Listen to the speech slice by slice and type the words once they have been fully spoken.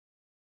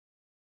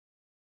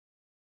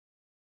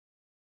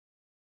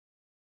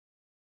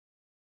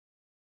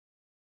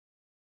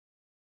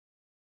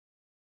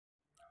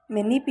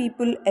Many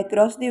people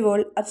across the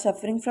world are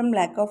suffering from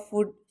lack of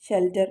food,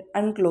 shelter,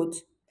 and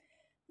clothes.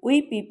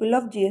 We people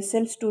of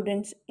GSL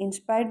students,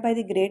 inspired by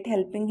the great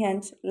helping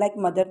hands like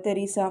Mother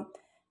Teresa,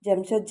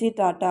 Jamshedji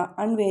Tata,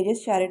 and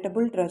various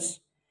charitable trusts,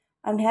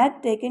 and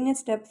had taken a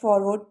step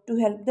forward to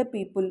help the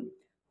people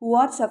who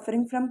are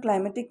suffering from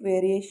climatic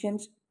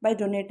variations by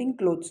donating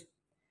clothes.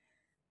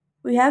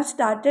 We have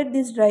started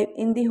this drive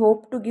in the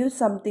hope to give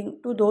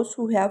something to those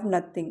who have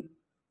nothing.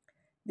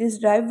 This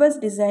drive was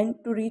designed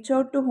to reach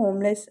out to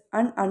homeless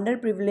and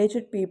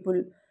underprivileged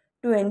people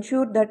to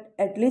ensure that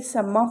at least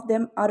some of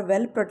them are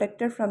well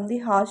protected from the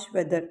harsh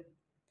weather.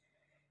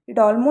 It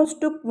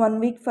almost took 1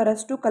 week for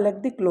us to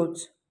collect the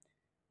clothes.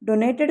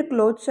 Donated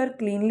clothes are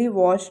cleanly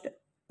washed,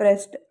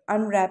 pressed,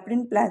 and wrapped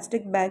in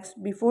plastic bags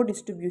before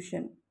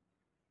distribution.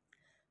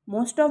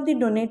 Most of the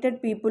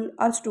donated people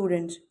are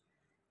students.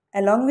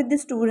 Along with the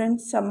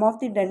students, some of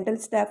the dental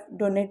staff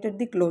donated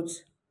the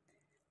clothes.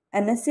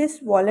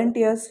 NSS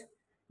volunteers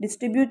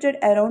distributed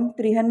around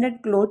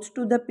 300 clothes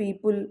to the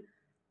people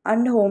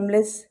and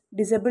homeless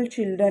disabled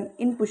children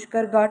in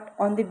Pushkar Ghat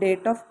on the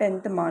date of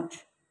 10th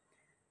March.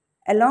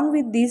 Along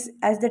with this,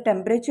 as the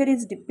temperature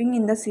is dipping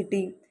in the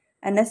city,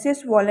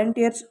 NSS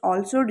volunteers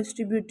also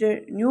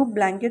distributed new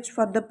blankets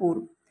for the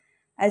poor,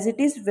 as it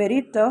is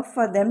very tough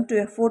for them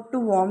to afford to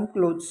warm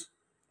clothes.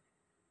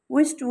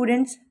 We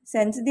students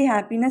sense the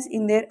happiness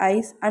in their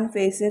eyes and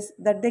faces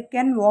that they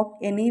can walk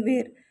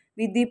anywhere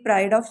with the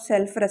pride of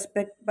self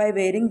respect by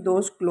wearing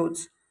those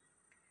clothes.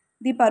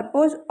 The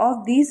purpose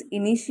of this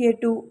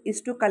initiative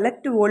is to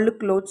collect old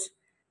clothes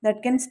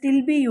that can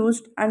still be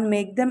used and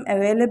make them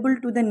available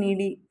to the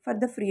needy for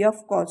the free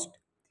of cost.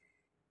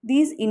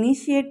 This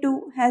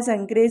initiative has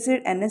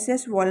encouraged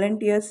NSS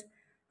volunteers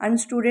and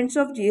students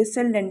of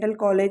GSL Dental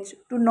College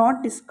to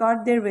not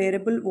discard their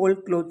wearable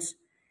old clothes.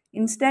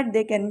 Instead,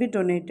 they can be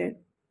donated.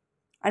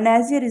 And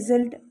as a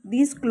result,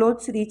 these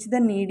clothes reach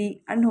the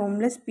needy and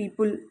homeless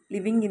people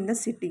living in the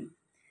city.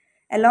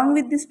 Along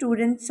with the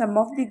students, some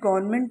of the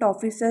government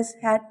officers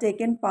had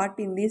taken part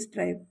in this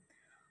drive.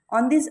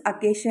 On this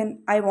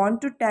occasion, I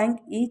want to thank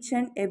each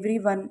and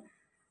everyone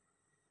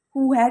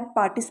who had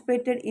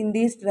participated in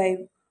this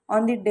drive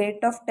on the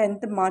date of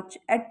 10th March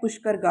at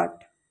Pushkar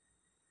Ghat.